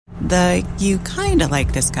The you kind of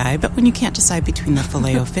like this guy, but when you can't decide between the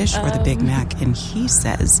Filet-O-Fish or the Big Mac, and he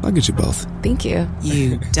says, I'll get you both. Thank you.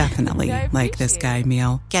 You definitely like this guy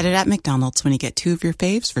meal. Get it at McDonald's when you get 2 of your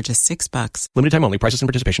faves for just $6. Limited time only. Prices and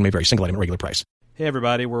participation may vary. Single item at regular price. Hey,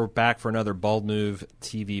 everybody. We're back for another Bald Move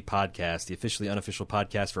TV podcast, the officially unofficial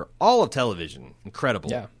podcast for all of television.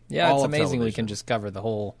 Incredible. Yeah, all it's of amazing television. we can just cover the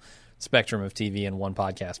whole spectrum of TV in one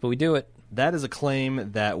podcast, but we do it. That is a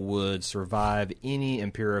claim that would survive any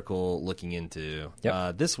empirical looking into.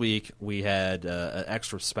 Yep. This week, we had an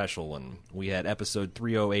extra special one. We had episode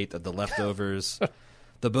 308 of The Leftovers,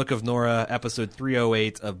 The Book of Nora, episode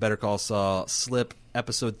 308 of Better Call Saul, Slip,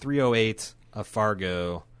 episode 308 of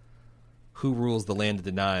Fargo, Who Rules the Land of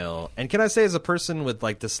Denial. And can I say, as a person with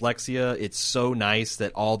like dyslexia, it's so nice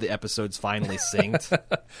that all the episodes finally synced.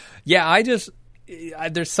 Yeah,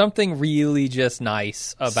 there's something really just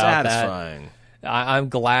nice about Satisfying. that. I'm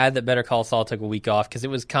glad that Better Call Saul took a week off because it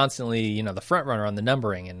was constantly, the front runner on the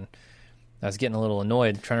numbering, and I was getting a little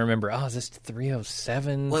annoyed trying to remember, is this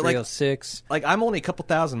 307, 306? Like, I'm only a couple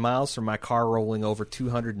thousand miles from my car rolling over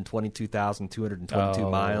 222,222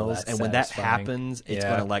 miles, and when that happens, it's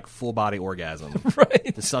going to like full body orgasm. Right.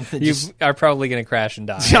 It's something You are probably going to crash and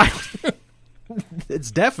die.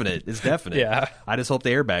 It's definite. Yeah. I just hope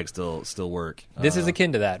the airbags still work. This is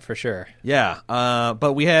akin to that for sure. Yeah.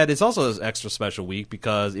 But it's also an extra special week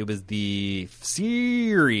because it was the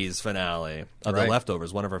series finale of The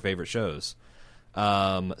Leftovers, one of our favorite shows.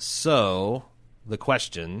 So the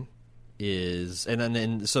question is,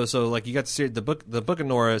 so like you got the book of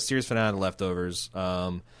Nora, series finale of The Leftovers.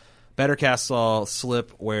 Better Call Saul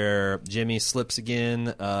Slip, where Jimmy slips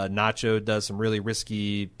again. Nacho does some really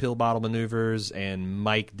risky pill bottle maneuvers, and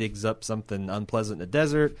Mike digs up something unpleasant in the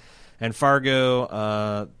desert. And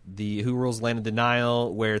Fargo, the Who Rules Land of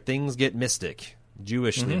Denial, where things get mystic,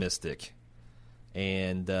 Jewishly mystic.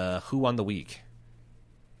 And who won the week?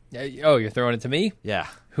 Oh, you're throwing it to me? Yeah.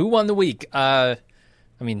 Who won the week? By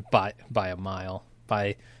a mile,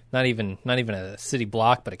 by not even a city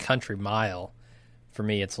block, but a country mile. For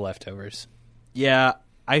me, it's Leftovers. Yeah,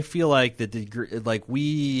 I feel like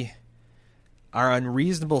our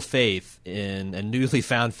unreasonable faith and newly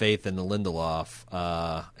found faith in the Lindelof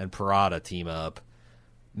and Parada team up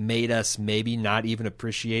made us maybe not even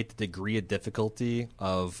appreciate the degree of difficulty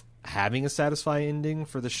of having a satisfying ending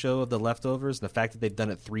for the show of The Leftovers. And the fact that they've done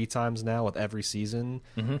it 3 times now with every season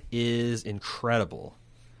is incredible.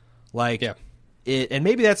 And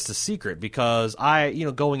maybe that's the secret, because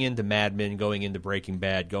going into Mad Men, going into Breaking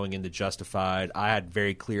Bad, going into Justified, I had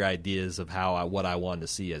very clear ideas of what I wanted to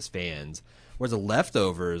see as fans. Whereas The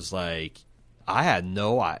Leftovers, I had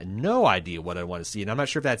no idea what I wanted to see, and I'm not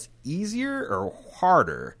sure if that's easier or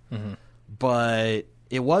harder. But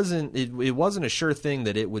it wasn't a sure thing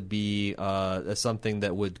that it would be something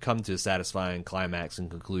that would come to a satisfying climax and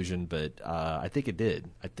conclusion. But I think it did.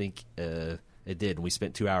 I think. It did. We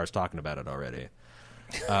spent 2 hours talking about it already.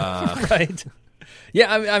 Right.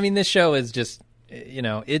 Yeah, I mean, this show is just,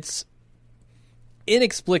 it's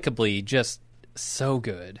inexplicably just so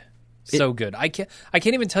good. So good. I can't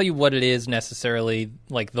even tell you what it is necessarily,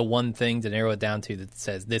 like the one thing to narrow it down to that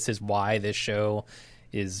says this is why this show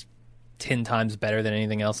is 10 times better than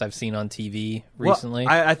anything else I've seen on TV recently.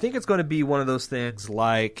 Well, I think it's going to be one of those things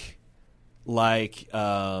like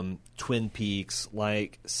Twin Peaks,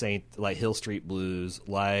 like Hill Street Blues,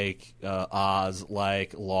 like Oz,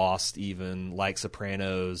 like Lost, even like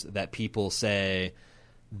Sopranos, that people say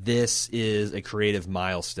this is a creative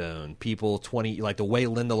milestone. People the way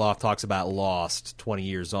Lindelof talks about Lost 20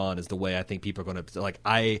 years on is the way I think people are going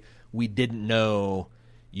to we didn't know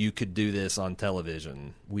you could do this on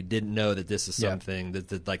television. We didn't know that this is something that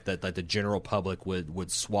the general public would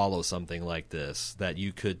swallow something like this, that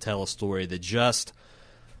you could tell a story that just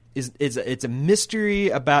it's a mystery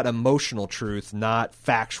about emotional truth, not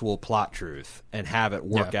factual plot truth, and have it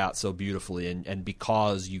work out so beautifully. And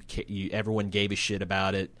because everyone gave a shit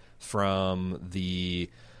about it, from the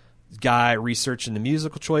guy researching the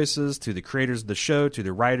musical choices to the creators of the show to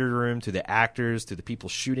the writer room to the actors to the people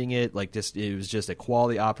shooting it, it was just a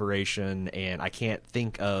quality operation. And I can't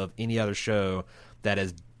think of any other show that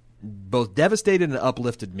has both devastated and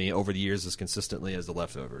uplifted me over the years as consistently as The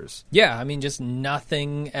Leftovers. Yeah, I mean, just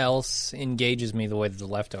nothing else engages me the way that The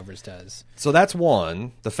Leftovers does. So that's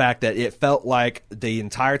one, the fact that it felt like the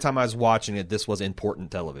entire time I was watching it, this was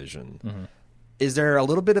important television. Is there a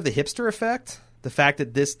little bit of the hipster effect? The fact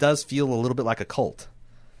that this does feel a little bit like a cult.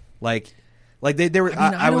 I was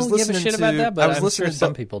don't listening give a shit about that, but I'm sure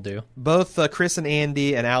some people do. Both Chris and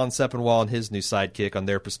Andy and Alan Sepinwall and his new sidekick on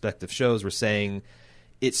their respective shows were saying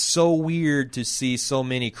it's so weird to see so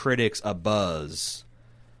many critics abuzz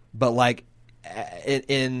but like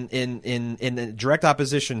in direct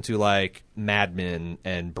opposition to like Mad Men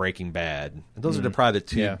and Breaking Bad, those are probably the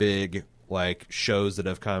two big like shows that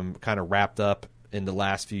have kind of wrapped up in the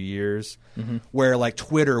last few years, where like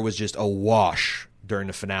Twitter was just awash during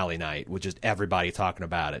the finale night with just everybody talking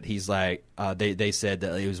about it. He's like, they said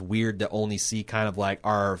that it was weird to only see kind of like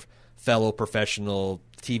our fellow professional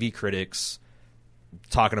TV critics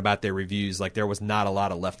talking about their reviews. Like there was not a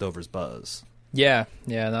lot of leftovers buzz. Yeah,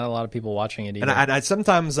 not a lot of people watching it either. And I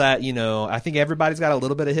sometimes that I think everybody's got a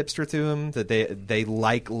little bit of hipster to them, that they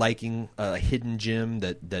liking a hidden gem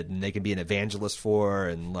that they can be an evangelist for,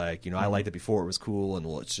 and like I liked it before it was cool, and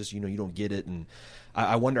well it's just you don't get it, and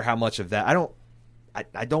I wonder how much of that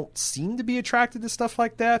I don't seem to be attracted to stuff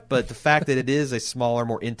like that, but the fact that it is a smaller,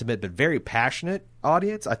 more intimate, but very passionate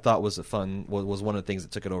audience, I thought was was one of the things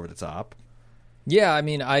that took it over the top. Yeah, I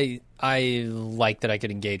mean, I like that I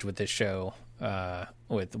could engage with this show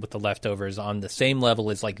with the leftovers on the same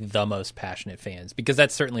level as like the most passionate fans, because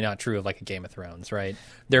that's certainly not true of like a Game of Thrones, right?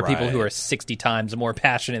 There are people who are 60 times more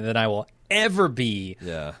passionate than I will ever be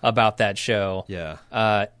about that show.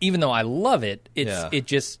 Yeah. Even though I love it, it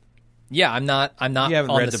just. Yeah, I'm not on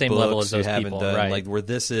the same level as those people. Right. Like where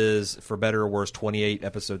this is, for better or worse, 28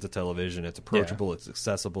 episodes of television. It's approachable. It's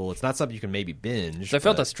accessible. It's not something you can maybe binge. So I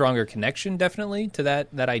felt a stronger connection, definitely, to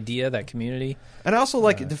that idea, that community. And I also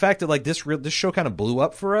like the fact that like this show kind of blew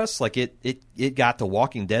up for us. Like it got to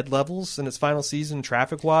Walking Dead levels in its final season,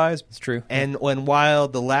 traffic wise. It's true. And while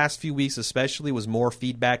the last few weeks especially was more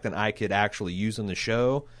feedback than I could actually use on the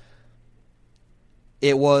show,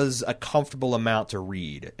 it was a comfortable amount to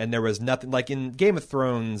read, and there was nothing like in Game of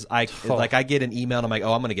Thrones. I get an email and I'm like,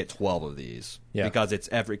 oh, I'm going to get 12 of these because it's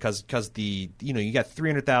because the you got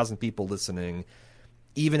 300,000 people listening.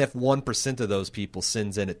 Even if 1% of those people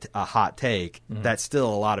sends in a hot take, that's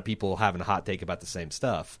still a lot of people having a hot take about the same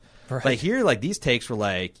stuff. Right. Like here, like these takes were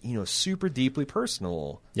like super deeply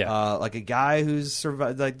personal. Yeah, like a guy who's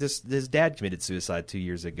survived. Like his dad committed suicide 2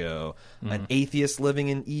 years ago. An atheist living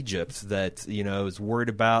in Egypt that is worried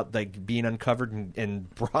about like being uncovered and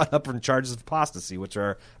brought up on charges of apostasy, which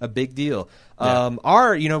are a big deal.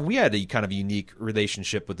 Yeah. We had a kind of unique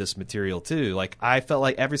relationship with this material too. Like I felt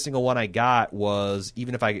like every single one I got was,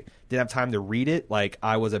 even if I didn't have time to read it, like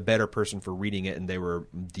I was a better person for reading it, and they were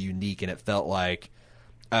unique, and it felt like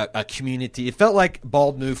a community. It felt like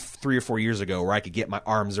Bald Move 3 or 4 years ago, where I could get my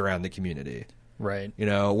arms around the community. Right.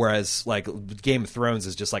 Whereas like Game of Thrones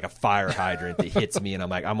is just like a fire hydrant that hits me, and I'm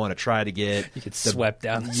like, I'm going to try to get you get swept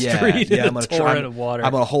down the street in a torrent of water.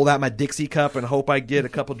 I'm going to hold out my Dixie cup and hope I get a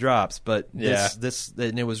couple drops. But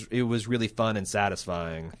it was really fun and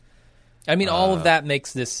satisfying. I mean, all of that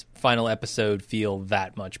makes this final episode feel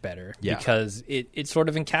that much better because it sort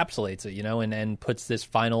of encapsulates it, and puts this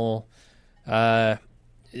final.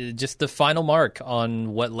 Just the final mark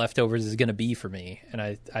on what Leftovers is going to be for me.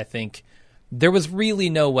 And I think there was really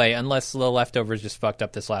no way, unless the Leftovers just fucked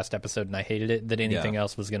up this last episode and I hated it, that anything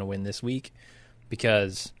else was going to win this week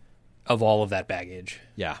because of all of that baggage.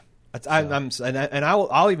 Yeah.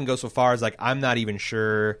 I'll even go so far as like I'm not even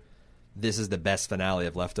sure this is the best finale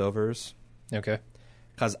of Leftovers. Okay.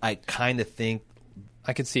 Because I kind of think...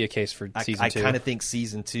 I could see a case for season 2. I kind of think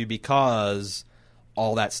season 2, because...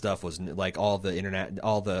 all that stuff was like all the internet,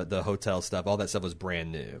 all the hotel stuff, all that stuff was brand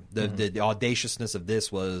new. The audaciousness of this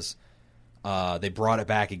was they brought it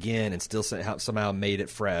back again and still somehow made it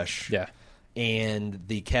fresh. Yeah, and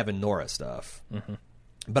the Kevin Nora stuff.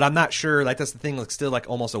 But I'm not sure. Like that's the thing. Like still like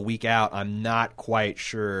almost a week out. I'm not quite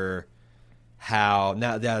sure how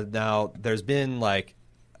now. There's been like.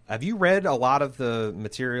 Have you read a lot of the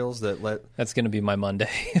materials That's going to be my Monday.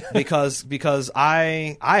 because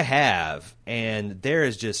I have, and there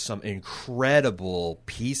is just some incredible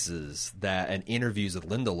pieces and interviews with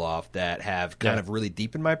Lindelof that have kind of really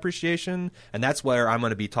deepened my appreciation, and that's where I'm going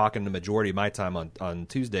to be talking the majority of my time on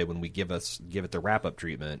Tuesday when we give it the wrap up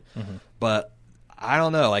treatment. But I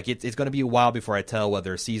don't know, like it's going to be a while before I tell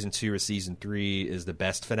whether season 2 or season 3 is the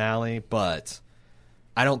best finale, but.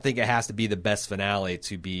 I don't think it has to be the best finale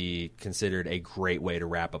to be considered a great way to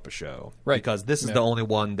wrap up a show. Right. Because this is the only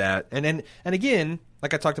one that... And again,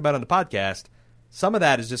 like I talked about on the podcast, some of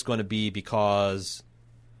that is just going to be because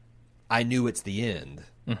I knew it's the end.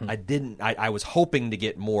 I was hoping to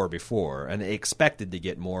get more before and expected to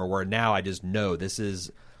get more, where now I just know this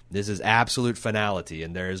is absolute finality,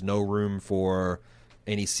 and there is no room for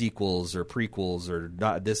any sequels or prequels or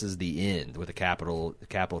not. This is the end with a capital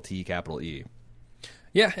T, capital E.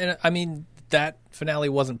 Yeah, and I mean, that finale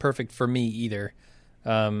wasn't perfect for me either.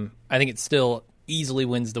 I think it still easily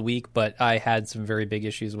wins the week, but I had some very big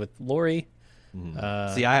issues with Lori.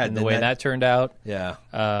 See, I had the way that turned out. Yeah.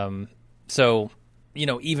 So,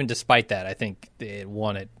 even despite that, I think it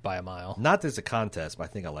won it by a mile. Not that it's a contest, but I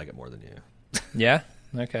think I like it more than you. Yeah?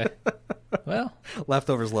 Okay. Well,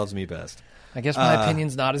 Leftovers loves me best. I guess my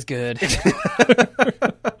opinion's not as good.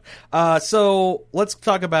 So let's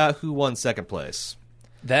talk about who won second place.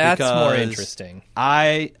 That's more Because interesting.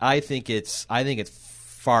 I think it's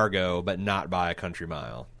Fargo, but not by a country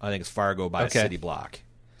mile. I think it's Fargo by a city block.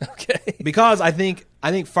 Okay. Because I think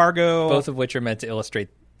Fargo, Both of which are meant to illustrate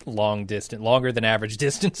longer than average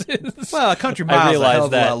distances. well, a country mile is a hell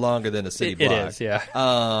of a that lot longer than a city block. It is,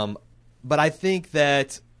 yeah. But I think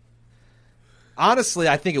that, honestly,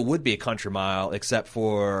 I think it would be a country mile, except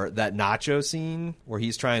for that nacho scene where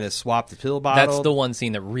he's trying to swap the pill bottle. That's the one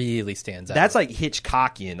scene that really stands out. That's like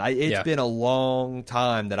Hitchcockian. It's been a long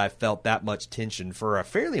time that I felt that much tension for a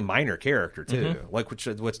fairly minor character, too. Like,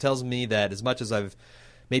 which tells me that as much as I've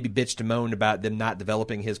maybe bitched and moaned about them not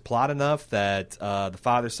developing his plot enough, that the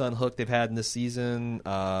father-son hook they've had in this season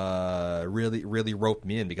really, really roped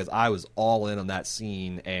me in, because I was all in on that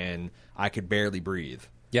scene and I could barely breathe.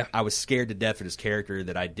 Yeah. I was scared to death of this character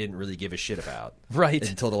that I didn't really give a shit about. Right.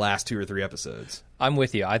 Until the last 2 or 3 episodes. I'm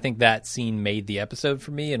with you. I think that scene made the episode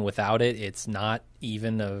for me, and without it, it's not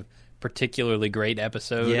even a particularly great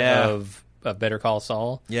episode of Better Call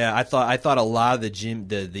Saul. Yeah, I thought a lot of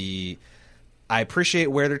the I appreciate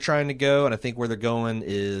where they're trying to go, and I think where they're going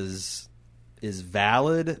is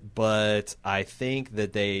valid, but I think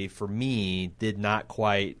that they, for me, did not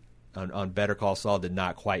quite on Better Call Saul, did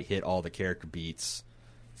not quite hit all the character beats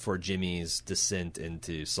for Jimmy's descent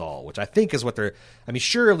into Saul, which I think is what they're... I mean,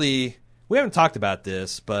 surely... We haven't talked about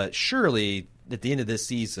this, but surely at the end of this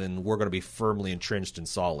season, we're going to be firmly entrenched in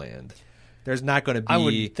Saul land. There's not going to be... I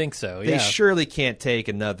would think so, yeah. They surely can't take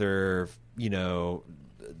another,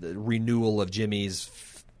 renewal of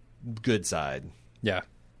Jimmy's good side. Yeah.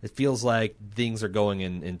 It feels like things are going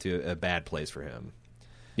into a bad place for him.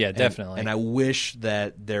 Yeah, definitely. And I wish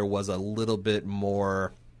that there was a little bit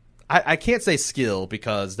more... I can't say skill,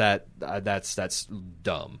 because that's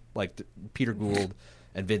dumb. Like, Peter Gould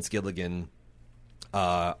and Vince Gilligan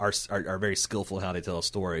are very skillful in how they tell a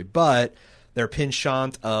story, but their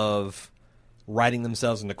penchant of writing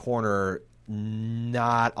themselves in the corner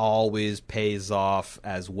not always pays off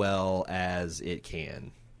as well as it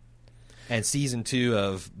can. And season 2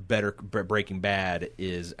 of Breaking Bad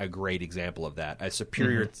is a great example of that. A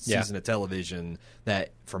superior season of television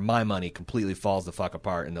that, for my money, completely falls the fuck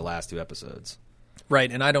apart in the last 2 episodes. Right,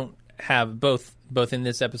 and I don't have both in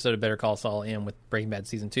this episode of Better Call Saul and with Breaking Bad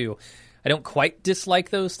season 2. I don't quite dislike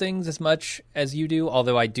those things as much as you do,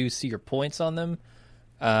 although I do see your points on them.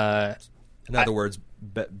 In other words,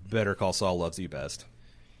 Better Call Saul loves you best.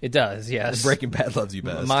 It does, yes. Breaking Bad loves you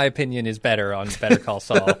best. My opinion is better on Better Call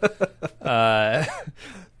Saul.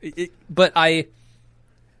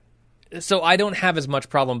 So I don't have as much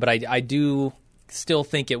problem, but I do still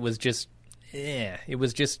think it was just, it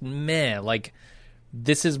was just meh. Like,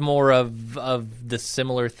 this is more of the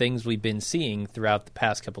similar things we've been seeing throughout the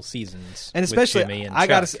past couple seasons, and especially with Jimmy and I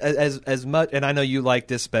Chuck. got as much, and I know you like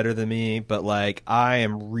this better than me, but like I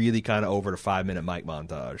am really kind of over the 5-minute Mike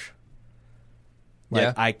montage.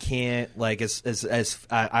 Like, I can't, like,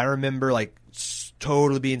 I remember, like,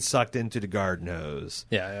 totally being sucked into the garden hose.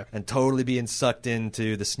 Yeah. And totally being sucked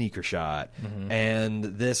into the sneaker shot. Mm-hmm. And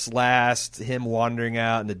this last, him wandering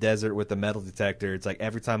out in the desert with the metal detector, it's like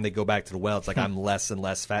every time they go back to the well, it's like I'm less and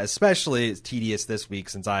less fast. Especially it's tedious this week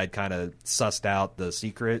since I had kind of sussed out the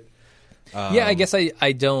secret. I guess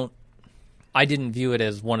I didn't view it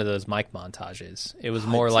as one of those Mike montages. It was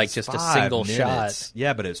more like just a single shot.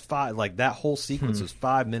 Yeah, but it was 5. Like, that whole sequence was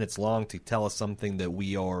 5 minutes long to tell us something that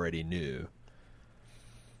we already knew.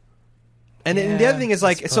 And the other thing is,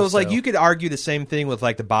 like, so it's like you could argue the same thing with,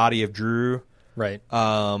 like, the body of Drew. Right.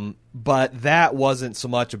 But that wasn't so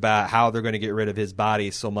much about how they're going to get rid of his body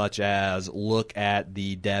so much as look at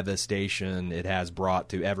the devastation it has brought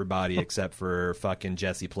to everybody except for fucking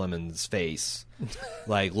Jesse Plemons' face.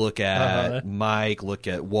 Like, look at Mike, look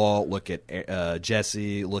at Walt, look at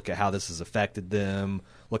Jesse, look at how this has affected them,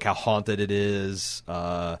 look how haunted it is.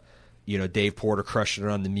 Dave Porter crushing it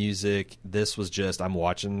on the music. This was just, I'm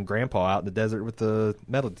watching Grandpa out in the desert with the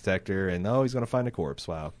metal detector, and he's going to find a corpse.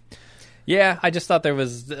 Wow. Yeah, I just thought there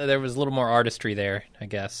was a little more artistry there, I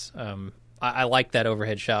guess. I like that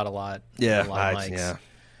overhead shot a lot. Yeah, a lot of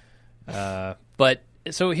mics. But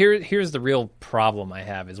so here's the real problem I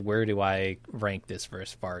have is, where do I rank this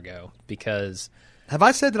versus Fargo? Because Have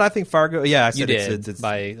I said that I think Fargo? Yeah, I said You did it's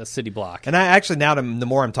by a city block. And I actually now the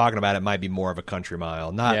more I'm talking about it, might be more of a country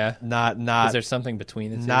mile. Not. Is there something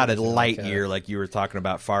between the two? Not a light year like you were talking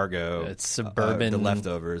about Fargo. It's suburban. The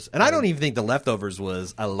Leftovers, and I don't even think the Leftovers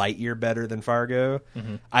was a light year better than Fargo.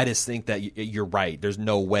 I just think that you're right. There's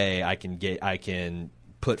no way I can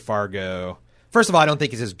put Fargo. First of all, I don't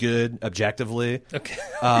think it's as good objectively. Okay.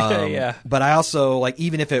 Yeah. But I also, like,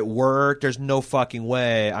 even if it were, there's no fucking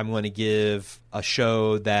way I'm going to give a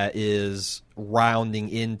show that is rounding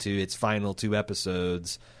into its final 2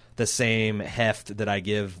 episodes the same heft that I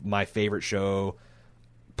give my favorite show,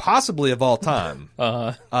 possibly of all time.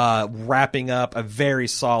 Wrapping up a very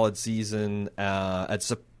solid season, a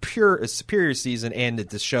superior season, and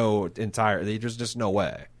the show entirely. There's just no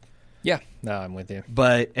way. Yeah, no, I'm with you.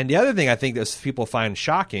 And the other thing I think that people find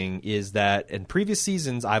shocking is that in previous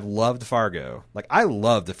seasons, I've loved Fargo. Like, I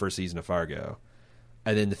loved the first season of Fargo.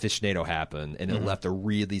 And then the Fishnado happened, and it left a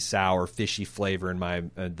really sour, fishy flavor in my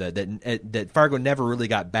that Fargo never really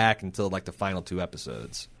got back until, like, the final 2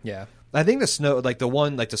 episodes. Yeah. I think the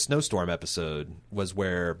snowstorm episode was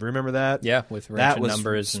where, remember that? Yeah, with wrenching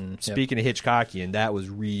numbers. And speaking of Hitchcockian, that was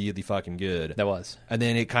really fucking good. That was. And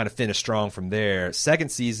then it kind of finished strong from there.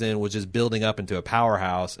 Second season was just building up into a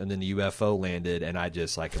powerhouse, and then the UFO landed, and I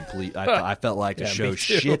just, like, I felt like the show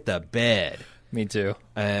shit the bed. Me too.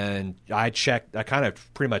 And I kind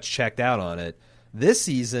of pretty much checked out on it. This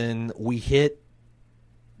season, we hit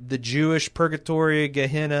the Jewish Purgatory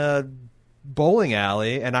Gehenna bowling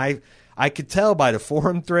alley, and I could tell by the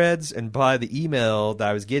forum threads and by the email that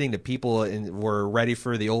I was getting that people were ready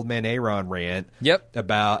for the old man Aaron rant. Yep.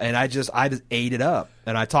 And I just ate it up,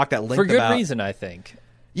 and I talked at length for good about, reason, I think.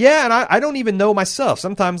 Yeah, and I don't even know myself.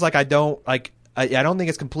 Sometimes, like, I don't think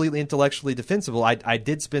it's completely intellectually defensible. I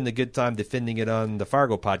did spend a good time defending it on the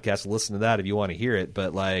Fargo podcast. Listen to that if you want to hear it.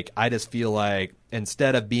 But, like, I just feel like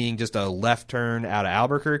instead of being just a left turn out of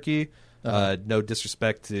Albuquerque. No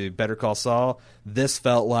disrespect to Better Call Saul, this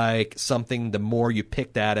felt like something, the more you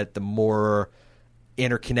picked at it, the more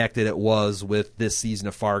interconnected it was with this season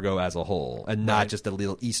of Fargo as a whole, and not just a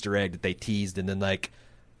little Easter egg that they teased and then, like,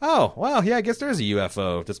 oh, well, yeah, I guess there's a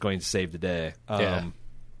UFO that's going to save the day.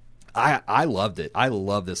 I loved it. I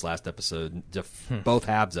love this last episode, both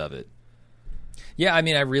halves of it. Yeah, I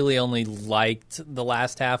mean, I really only liked the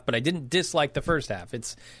last half, but I didn't dislike the first half.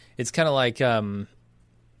 It's kind of like...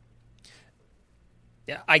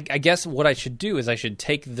 I guess what I should do is I should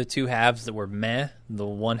take the 2 halves that were meh, the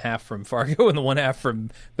one half from Fargo and the one half from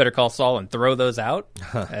Better Call Saul, and throw those out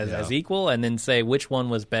as equal, and then say which one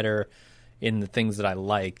was better in the things that I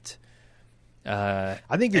liked. I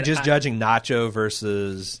think you're just judging Nacho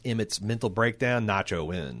versus Emmett's mental breakdown. Nacho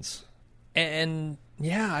wins. And,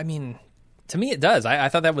 yeah, I mean, to me it does. I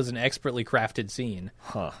thought that was an expertly crafted scene.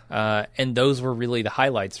 And those were really the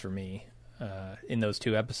highlights for me in those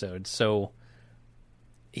 2 episodes. So...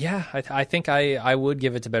 yeah, I think I would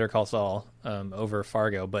give it to Better Call Saul over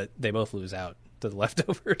Fargo, but they both lose out to the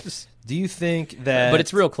Leftovers. Do you think that... but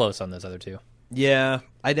it's real close on those other 2. Yeah.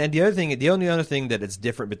 And the only other thing that is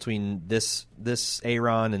different between this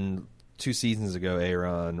Aaron and 2 seasons ago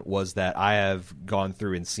Aaron was that I have gone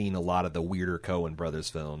through and seen a lot of the weirder Coen brothers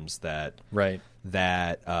films that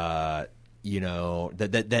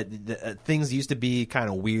things used to be kind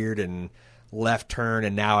of weird and left turn,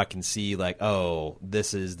 and now I can see, like, oh,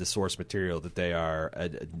 this is the source material that they are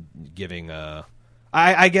giving.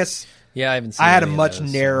 I guess. Yeah, I haven't seen. I had a much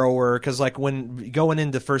narrower, because, like, when going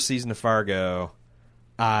into the first season of Fargo,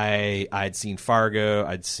 I'd seen Fargo,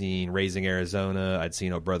 I'd seen Raising Arizona, I'd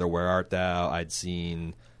seen Oh Brother Where Art Thou, I'd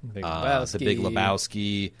seen The Big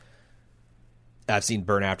Lebowski. I've seen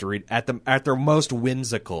Burn After Read. At their most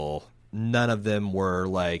whimsical. None of them were,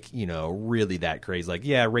 like, really that crazy. Like,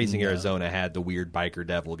 yeah, Raising Arizona had the weird biker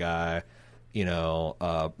devil guy,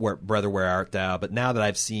 Brother, Where Art Thou? But now that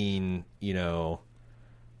I've seen, A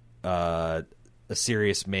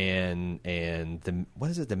Serious Man and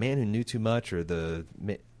The Man Who Knew Too Much, or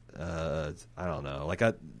I don't know. Like,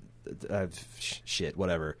 shit,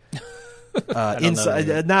 whatever.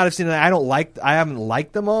 Inside, now I've seen it. I haven't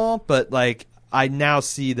liked them all, but, like, I now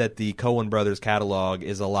see that the Coen brothers catalog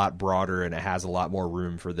is a lot broader, and it has a lot more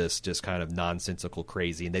room for this just kind of nonsensical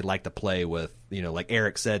crazy. And they like to play with, like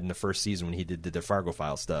Eric said in the first season when he did the Fargo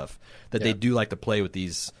File stuff, that they do like to play with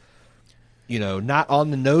these, not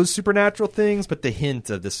on the nose supernatural things, but the hint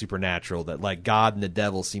of the supernatural, that, like, God and the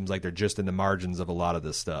devil seems like they're just in the margins of a lot of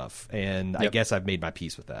this stuff. And I guess I've made my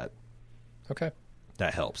peace with that. Okay.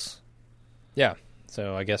 That helps. Yeah.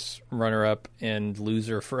 So I guess runner-up and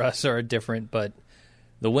loser for us are different, but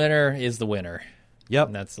the winner is the winner. Yep.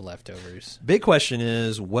 And that's The Leftovers. Big question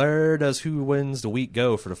is, where does Who Wins the Week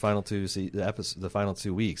go for the final the final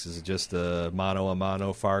 2 weeks? Is it just mano a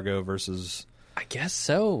mano Fargo versus I guess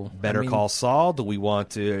so. Better Call Saul? Do we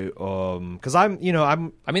want to? Because I mean,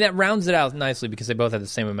 that rounds it out nicely because they both have the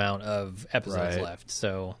same amount of episodes left.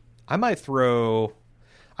 So I might throw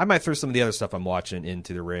some of the other stuff I'm watching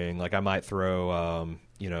into the ring. Like I might throw,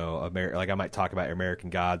 I might talk about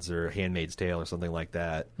American Gods or Handmaid's Tale or something like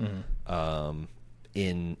that. Mm-hmm.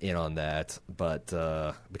 In on that, but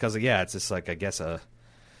because it's just like I guess and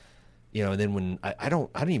then when I don't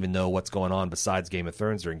even know what's going on besides Game of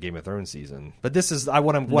Thrones during Game of Thrones season. But this is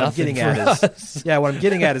what I'm getting at is what I'm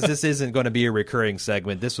getting at is this isn't going to be a recurring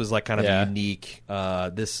segment. This was like kind of unique.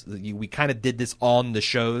 We kind of did this on the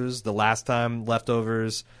shows the last time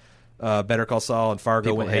Leftovers, Better Call Saul and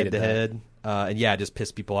Fargo went head to head. And it just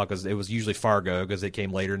pissed people off because it was usually Fargo because it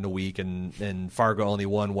came later in the week, and Fargo only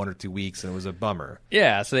won 1 or 2 weeks, and it was a bummer.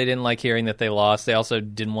 Yeah, so they didn't like hearing that they lost. They also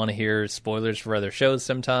didn't want to hear spoilers for other shows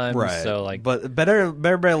sometimes. Right. So but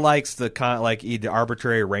everybody likes the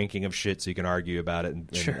arbitrary ranking of shit, so you can argue about it and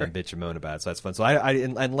bitch and moan about it. So that's fun. So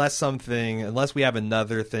unless we have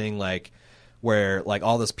another thing like where like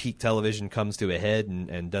all this peak television comes to a head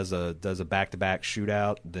and does a back-to-back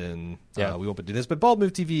shootout, then we won't do this. But Bald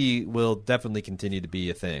Move TV will definitely continue to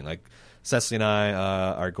be a thing. Like Cecily and I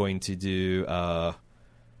are going to do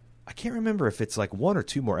I can't remember if it's like 1 or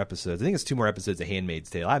 2 more episodes. I think it's 2 more episodes of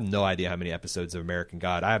Handmaid's Tale. I have no idea how many episodes of American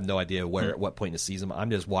God. I have no idea at what point in the season.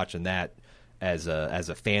 I'm just watching that as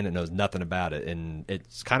a fan that knows nothing about it, and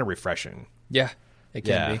it's kind of refreshing. Yeah, it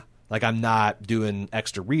can be. Like, I'm not doing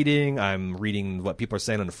extra reading. I'm reading what people are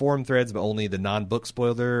saying on the forum threads, but only the non-book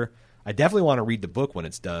spoiler. I definitely want to read the book when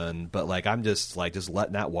it's done, but like I'm just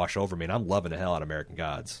letting that wash over me, and I'm loving the hell out of American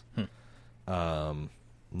Gods. And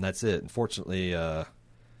that's it. Unfortunately, I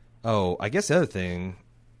guess the other thing,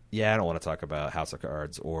 I don't want to talk about House of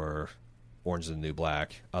Cards or Orange is the New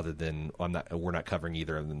Black, other than we're not covering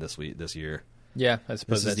either of them this year. Yeah, I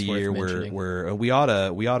suppose this is that's the year mentioning. where we ought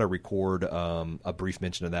to record a brief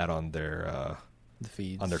mention of that on their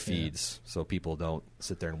feeds, so people don't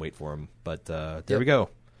sit there and wait for them. But there we go.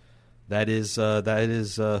 That is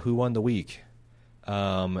Who Won the Week.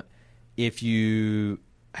 If you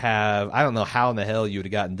have, I don't know how in the hell you would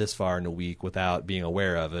have gotten this far in the week without being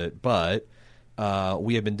aware of it, but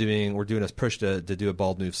we're doing a push to do a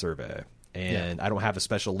Bald Move survey. And I don't have a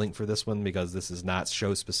special link for this one because this is not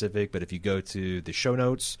show specific, but if you go to the show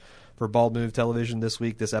notes for Bald Move Television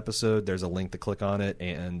this episode, there's a link to click on it,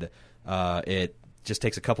 and it just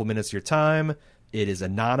takes a couple minutes of your time. It is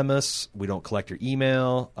anonymous. We don't collect your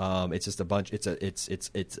email. It's just a bunch.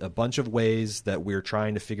 It's a bunch of ways that we're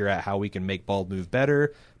trying to figure out how we can make Bald Move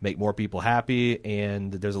better, make more people happy,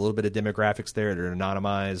 and there's a little bit of demographics there that are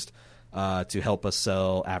anonymized to help us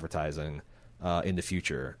sell advertising in the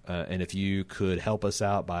future. And if you could help us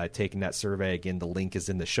out by taking that survey, again, the link is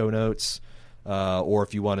in the show notes. Or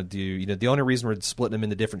if you want to do, the only reason we're splitting them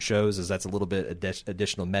into different shows is that's a little bit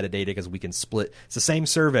additional metadata because we can split. It's the same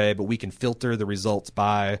survey, but we can filter the results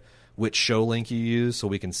by which show link you use, so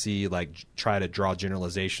we can see, try to draw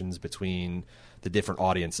generalizations between the different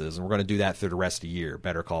audiences. And we're going to do that through the rest of the year.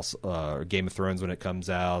 Better Call Game of Thrones when it comes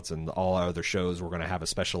out, and all our other shows, we're going to have a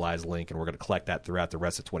specialized link, and we're going to collect that throughout the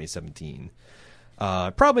rest of 2017.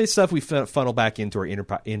 Probably stuff we funnel back into our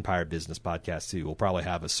Empire Business podcast too. We'll probably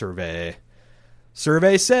have a survey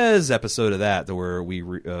says episode of that where we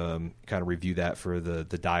kind of review that for the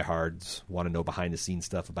diehards, want to know behind the scenes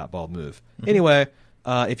stuff about Bald Move. Mm-hmm. Anyway,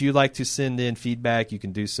 if you'd like to send in feedback, you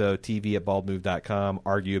can do so, tv@baldmove.com,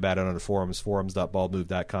 argue about it on the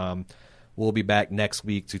forums.baldmove.com. We'll be back next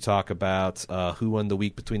week to talk about who won the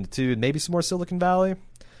week between the two, and maybe some more Silicon Valley.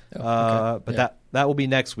 But that will be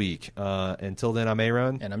next week. Until then, I'm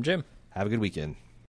Aaron. And I'm Jim. Have a good weekend.